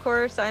Presence. Of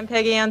course, I'm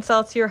Peggy Ann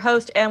Salz, your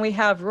host, and we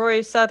have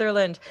Rory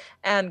Sutherland.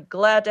 And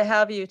glad to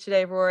have you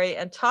today, Rory,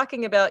 and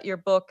talking about your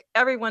book.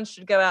 Everyone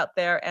should go out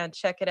there and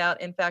check it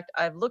out. In fact,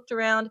 I've looked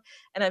around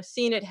and I've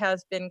seen it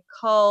has been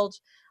called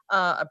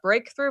a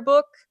breakthrough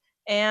book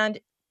and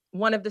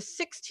one of the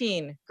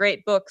 16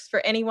 great books for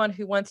anyone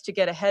who wants to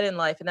get ahead in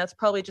life. And that's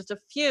probably just a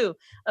few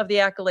of the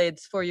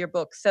accolades for your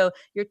book. So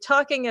you're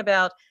talking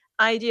about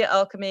idea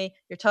alchemy.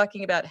 You're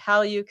talking about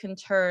how you can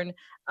turn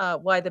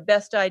why the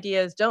best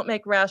ideas don't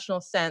make rational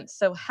sense.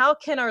 So how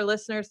can our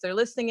listeners, they're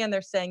listening in,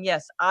 they're saying,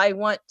 yes, I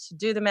want to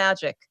do the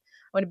magic.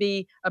 I want to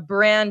be a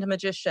brand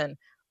magician.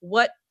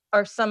 What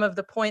are some of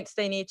the points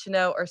they need to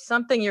know or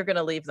something you're going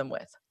to leave them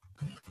with?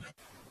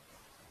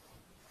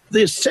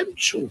 The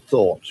essential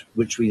thought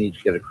which we need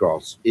to get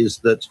across is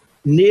that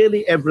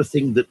nearly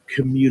everything that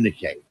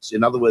communicates,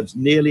 in other words,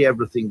 nearly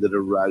everything that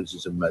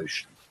arouses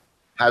emotion,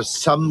 has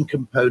some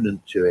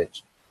component to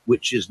it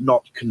which is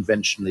not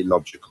conventionally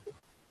logical.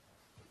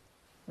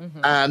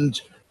 Mm-hmm.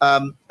 And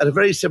At a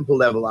very simple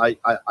level,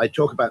 I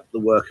talk about the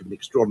work of an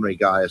extraordinary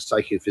guy, a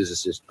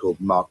psychophysicist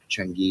called Mark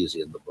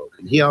Changizi in the book.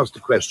 And he asked a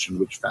question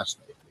which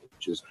fascinated me,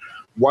 which is,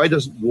 why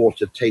doesn't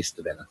water taste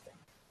of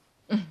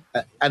anything?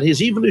 And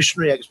his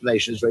evolutionary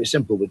explanation is very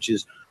simple, which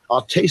is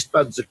our taste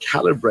buds are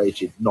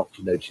calibrated not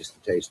to notice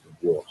the taste of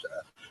water,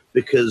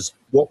 because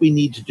what we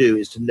need to do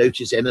is to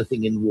notice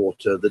anything in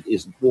water that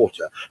isn't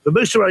water. For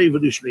most of our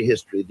evolutionary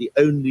history, the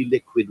only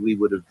liquid we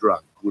would have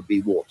drunk would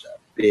be water.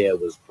 Beer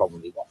was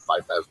probably,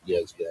 5,000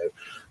 years ago,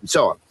 and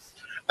so on.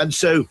 And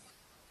so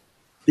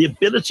the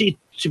ability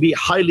to be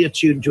highly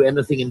attuned to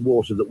anything in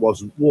water that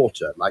wasn't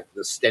water, like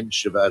the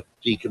stench of a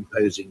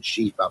decomposing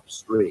sheep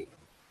upstream,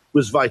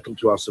 was vital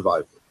to our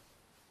survival.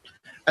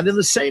 And in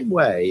the same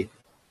way,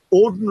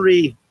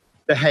 ordinary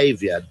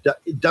behavior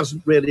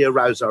doesn't really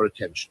arouse our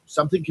attention.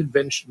 Something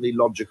conventionally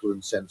logical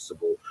and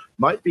sensible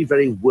might be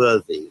very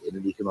worthy in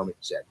an economic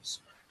sense,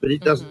 but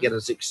it doesn't get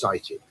us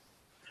excited.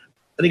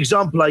 An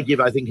example I give,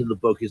 I think, in the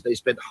book is they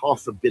spent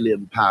 £500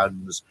 million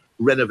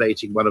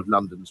renovating one of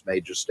London's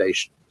major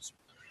stations.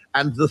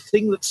 And the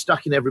thing that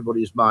stuck in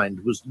everybody's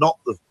mind was not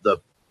the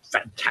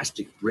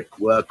fantastic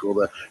brickwork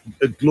or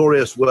the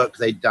glorious work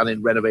they'd done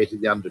in renovating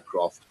the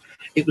Undercroft.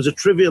 It was a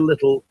trivial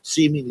little,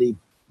 seemingly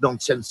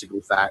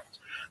nonsensical fact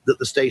that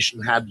the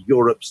station had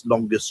Europe's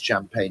longest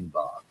champagne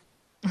bar.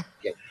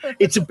 Okay.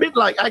 It's a bit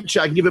like,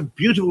 actually, I can give a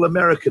beautiful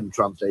American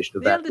translation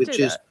of that,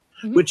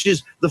 which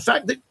is the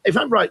fact that, if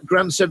I'm right,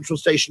 Grand Central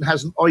Station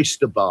has an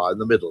oyster bar in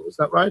the middle. Is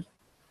that right?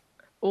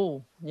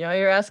 Oh, yeah,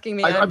 you're asking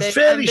me. I'm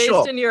fairly based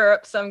sure. in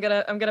Europe, so I'm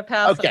gonna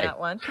pass on that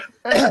one.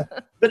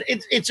 But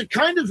it's a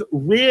kind of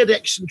weird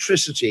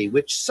eccentricity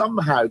which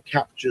somehow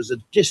captures a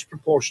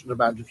disproportionate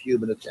amount of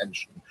human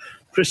attention,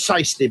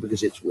 precisely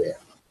because it's weird.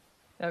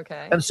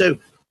 Okay. And so,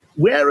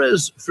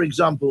 whereas, for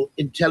example,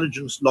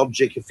 intelligence,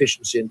 logic,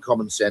 efficiency, and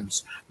common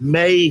sense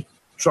may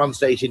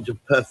translate into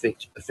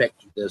perfect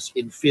effectiveness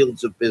in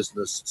fields of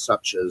business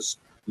such as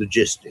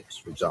logistics,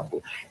 for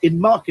example. In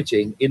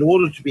marketing, in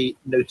order to be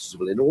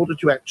noticeable, in order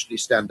to actually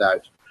stand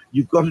out,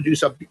 you've got to do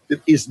something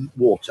that isn't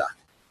water.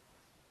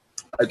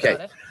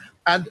 Okay.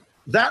 And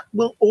that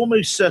will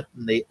almost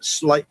certainly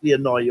slightly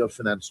annoy your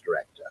finance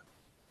director.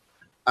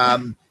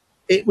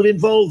 It would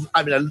involve,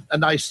 a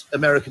nice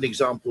American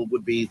example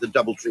would be the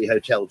Doubletree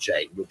hotel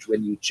chain, which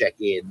when you check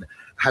in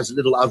has a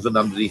little oven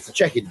underneath the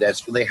check-in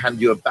desk, and they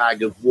hand you a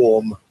bag of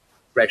warm,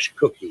 fresh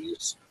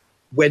cookies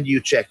when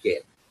you check in.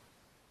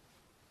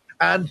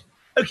 And,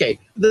 okay,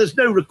 there's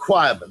no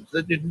requirement,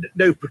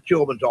 no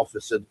procurement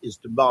officer is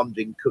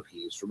demanding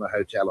cookies from a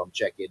hotel on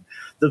check-in.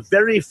 The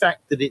very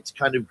fact that it's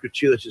kind of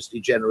gratuitously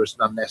generous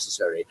and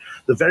unnecessary,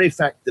 the very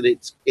fact that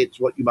it's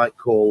what you might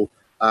call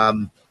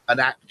an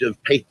act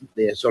of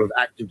patently, a sort of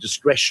act of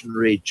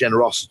discretionary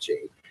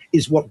generosity,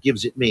 is what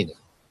gives it meaning.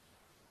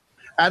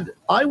 And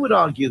I would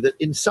argue that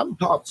in some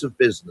parts of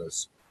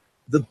business,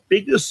 the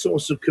biggest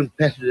source of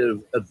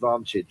competitive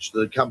advantage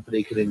that a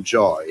company can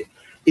enjoy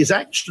is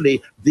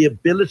actually the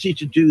ability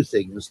to do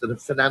things that a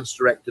finance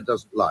director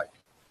doesn't like.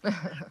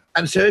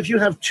 And so if you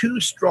have too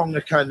strong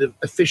a kind of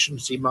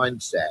efficiency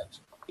mindset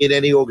in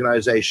any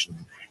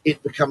organization,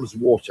 it becomes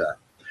water.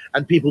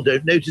 And people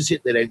don't notice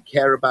it, they don't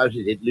care about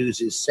it, it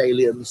loses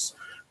salience.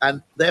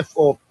 And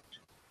therefore,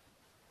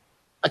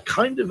 a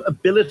kind of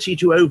ability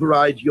to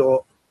override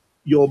your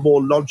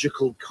more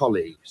logical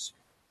colleagues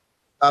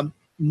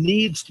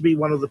needs to be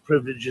one of the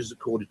privileges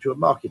accorded to a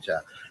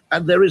marketer.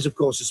 And there is, of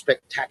course, a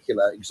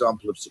spectacular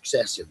example of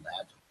success in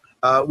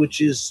that,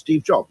 which is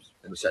Steve Jobs,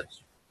 in a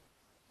sense.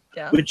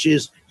 Yeah. Which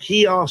is,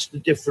 he asked a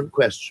different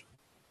question.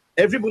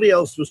 Everybody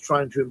else was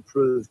trying to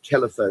improve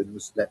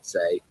telephones, let's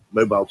say,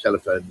 mobile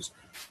telephones,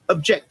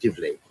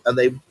 objectively. And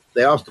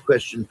they asked the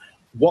question,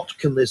 what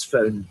can this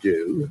phone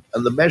do?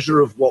 And the measure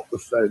of what the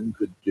phone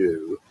could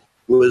do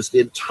was the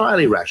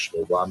entirely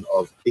rational one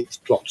of its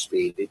clock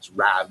speed, its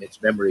RAM,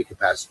 its memory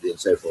capacity, and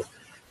so forth.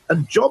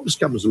 And Jobs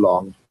comes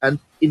along, and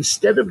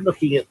instead of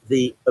looking at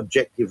the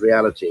objective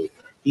reality,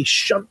 he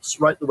shunts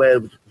right the way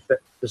over to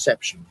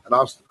perception and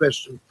asks the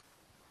question,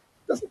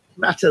 doesn't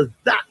matter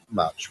that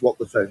much what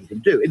the phone can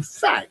do. In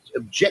fact,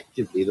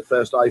 objectively, the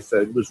first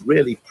iPhone was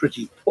really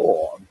pretty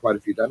poor on quite a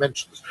few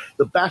dimensions.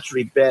 The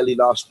battery barely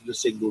lasted a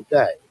single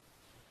day.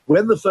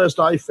 When the first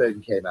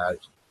iPhone came out,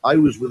 I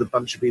was with a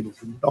bunch of people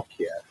from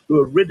Nokia who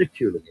were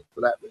ridiculing it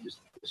for that. You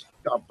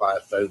can't buy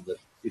a phone that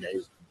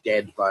is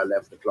dead by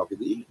 11 o'clock in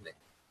the evening.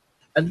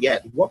 And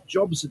yet, what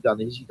Jobs had done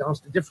is he'd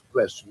asked a different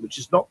question, which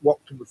is not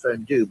what can the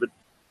phone do, but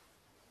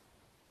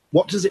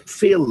what does it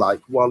feel like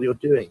while you're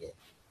doing it?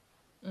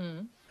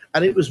 Mm.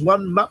 And it was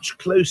one much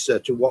closer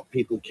to what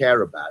people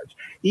care about,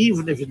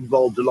 even if it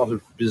involved a lot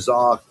of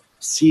bizarre,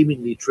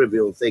 seemingly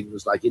trivial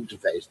things like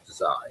interface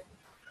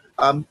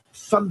design.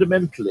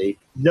 Fundamentally,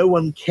 no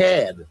one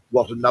cared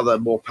what another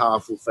more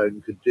powerful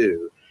phone could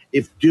do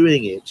if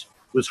doing it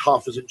was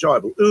half as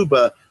enjoyable.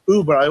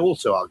 Uber, I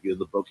also argue in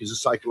the book, is a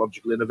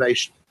psychological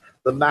innovation.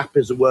 The map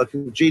is a work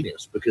of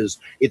genius because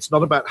it's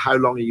not about how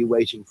long are you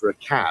waiting for a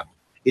cab.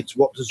 It's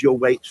what does your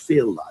wait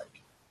feel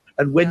like.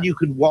 And when you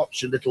can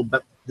watch a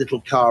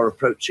little car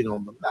approaching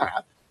on the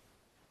map,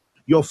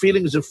 your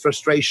feelings of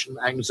frustration,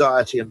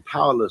 anxiety, and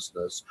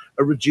powerlessness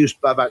are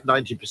reduced by about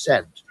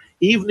 90%,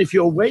 even if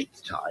your wait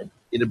time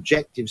in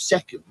objective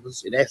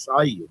seconds in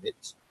SI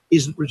units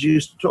isn't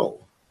reduced at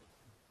all.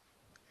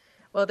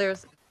 Well,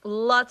 there's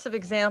lots of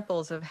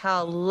examples of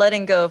how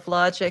letting go of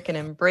logic and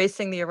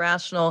embracing the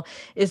irrational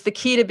is the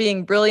key to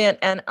being brilliant.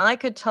 And I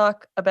could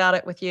talk about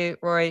it with you,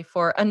 Rory,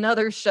 for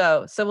another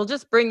show. So we'll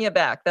just bring you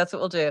back. That's what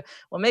we'll do.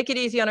 We'll make it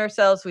easy on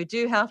ourselves. We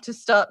do have to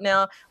stop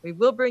now. We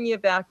will bring you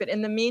back. But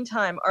in the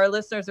meantime, our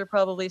listeners are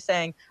probably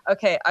saying,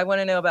 okay, I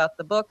want to know about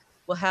the book.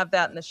 We'll have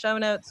that in the show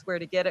notes, where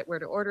to get it, where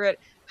to order it.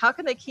 How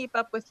can they keep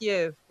up with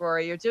you,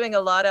 Rory? You're doing a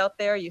lot out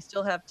there. You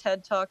still have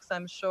TED Talks,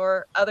 I'm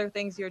sure, other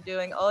things you're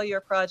doing, all your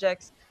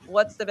projects.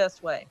 What's the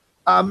best way?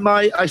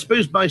 I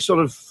suppose my sort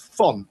of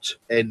font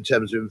in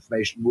terms of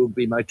information will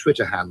be my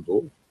Twitter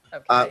handle,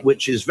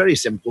 which is very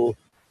simple,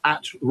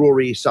 at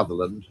Rory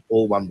Sutherland,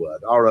 all one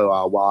word,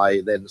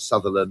 RORY, then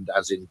Sutherland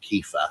as in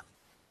Kiefer.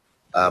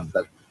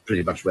 That's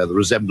pretty much where the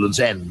resemblance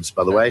ends,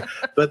 by the way.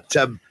 but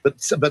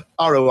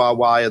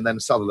RORY and then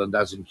Sutherland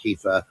as in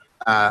Kiefer,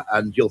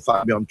 and you'll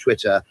find me on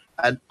Twitter,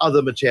 and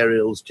other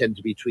materials tend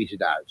to be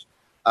tweeted out.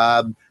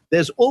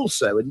 There's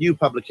also a new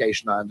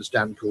publication, I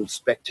understand, called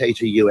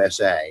Spectator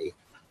USA,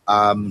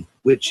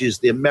 which is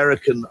the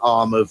American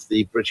arm of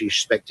the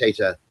British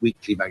Spectator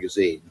weekly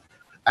magazine.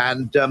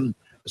 And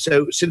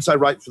so since I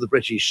write for the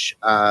British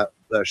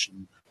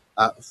version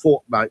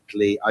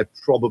fortnightly, I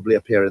probably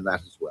appear in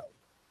that as well.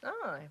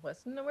 Oh, I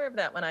wasn't aware of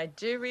that one. I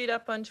do read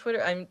up on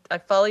Twitter. I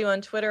follow you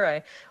on Twitter.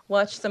 I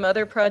watch some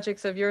other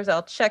projects of yours.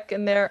 I'll check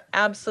in there.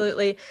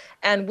 Absolutely.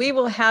 And we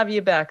will have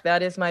you back.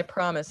 That is my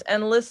promise.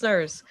 And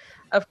listeners,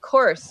 of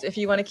course, if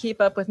you want to keep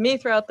up with me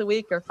throughout the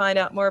week or find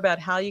out more about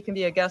how you can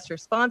be a guest or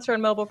sponsor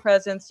on Mobile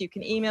Presence, you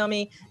can email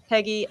me,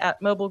 Peggy at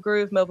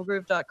MobileGroove.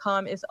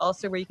 MobileGroove.com is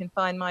also where you can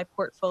find my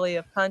portfolio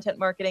of content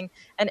marketing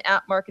and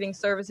app marketing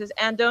services.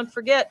 And don't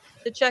forget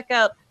to check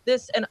out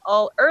this and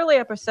all early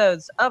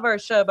episodes of our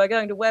show by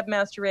going to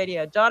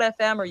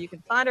webmasterradio.fm, or you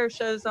can find our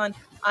shows on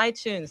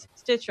iTunes,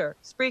 Stitcher,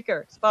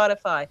 Spreaker,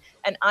 Spotify,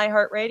 and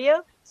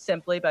iHeartRadio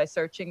simply by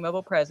searching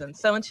Mobile Presence.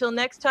 So until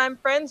next time,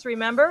 friends,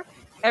 remember,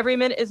 every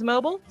minute is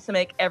mobile, so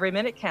make every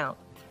minute count.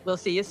 We'll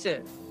see you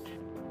soon.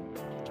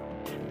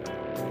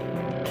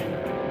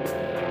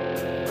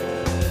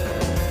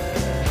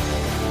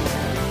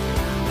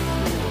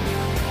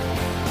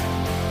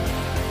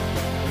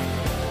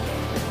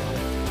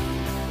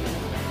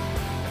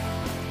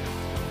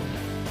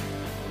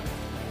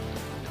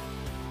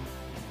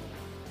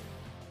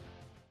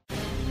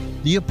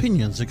 The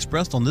opinions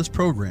expressed on this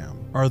program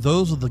are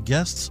those of the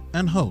guests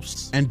and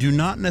hosts and do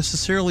not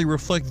necessarily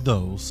reflect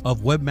those of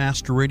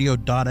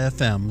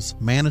WebmasterRadio.fm's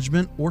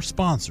management or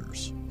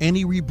sponsors.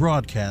 Any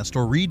rebroadcast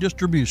or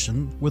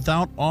redistribution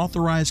without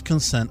authorized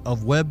consent of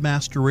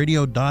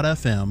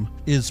WebmasterRadio.fm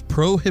is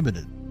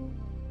prohibited.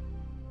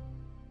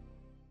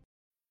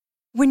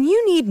 When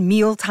you need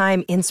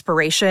mealtime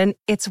inspiration,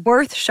 it's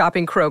worth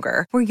shopping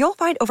Kroger, where you'll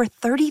find over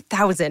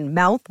 30,000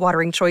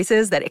 mouth-watering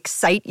choices that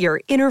excite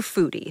your inner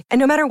foodie. And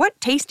no matter what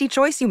tasty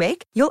choice you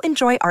make, you'll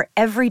enjoy our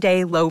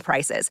everyday low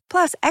prices,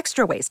 plus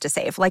extra ways to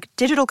save, like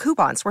digital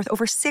coupons worth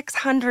over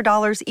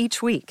 $600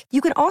 each week. You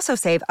can also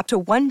save up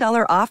to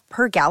 $1 off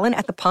per gallon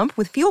at the pump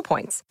with fuel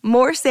points.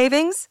 More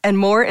savings and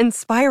more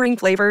inspiring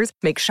flavors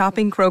make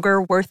shopping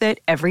Kroger worth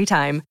it every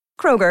time.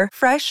 Kroger,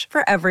 fresh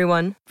for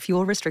everyone.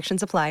 Fuel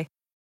restrictions apply.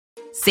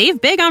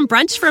 Save big on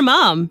brunch for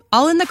mom,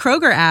 all in the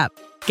Kroger app.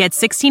 Get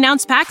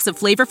 16-ounce packs of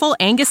flavorful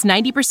Angus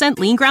 90%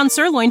 lean ground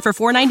sirloin for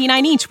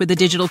 $4.99 each with a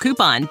digital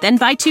coupon. Then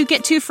buy 2,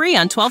 get 2 free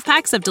on 12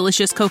 packs of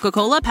delicious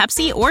Coca-Cola,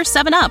 Pepsi, or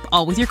 7-Up,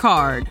 all with your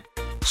card.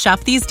 Shop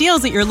these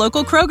deals at your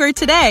local Kroger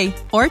today,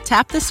 or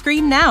tap the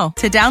screen now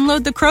to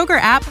download the Kroger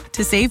app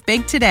to save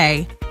big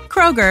today.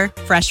 Kroger,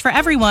 fresh for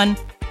everyone.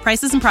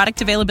 Prices and product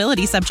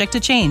availability subject to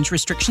change.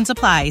 Restrictions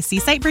apply. See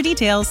site for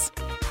details.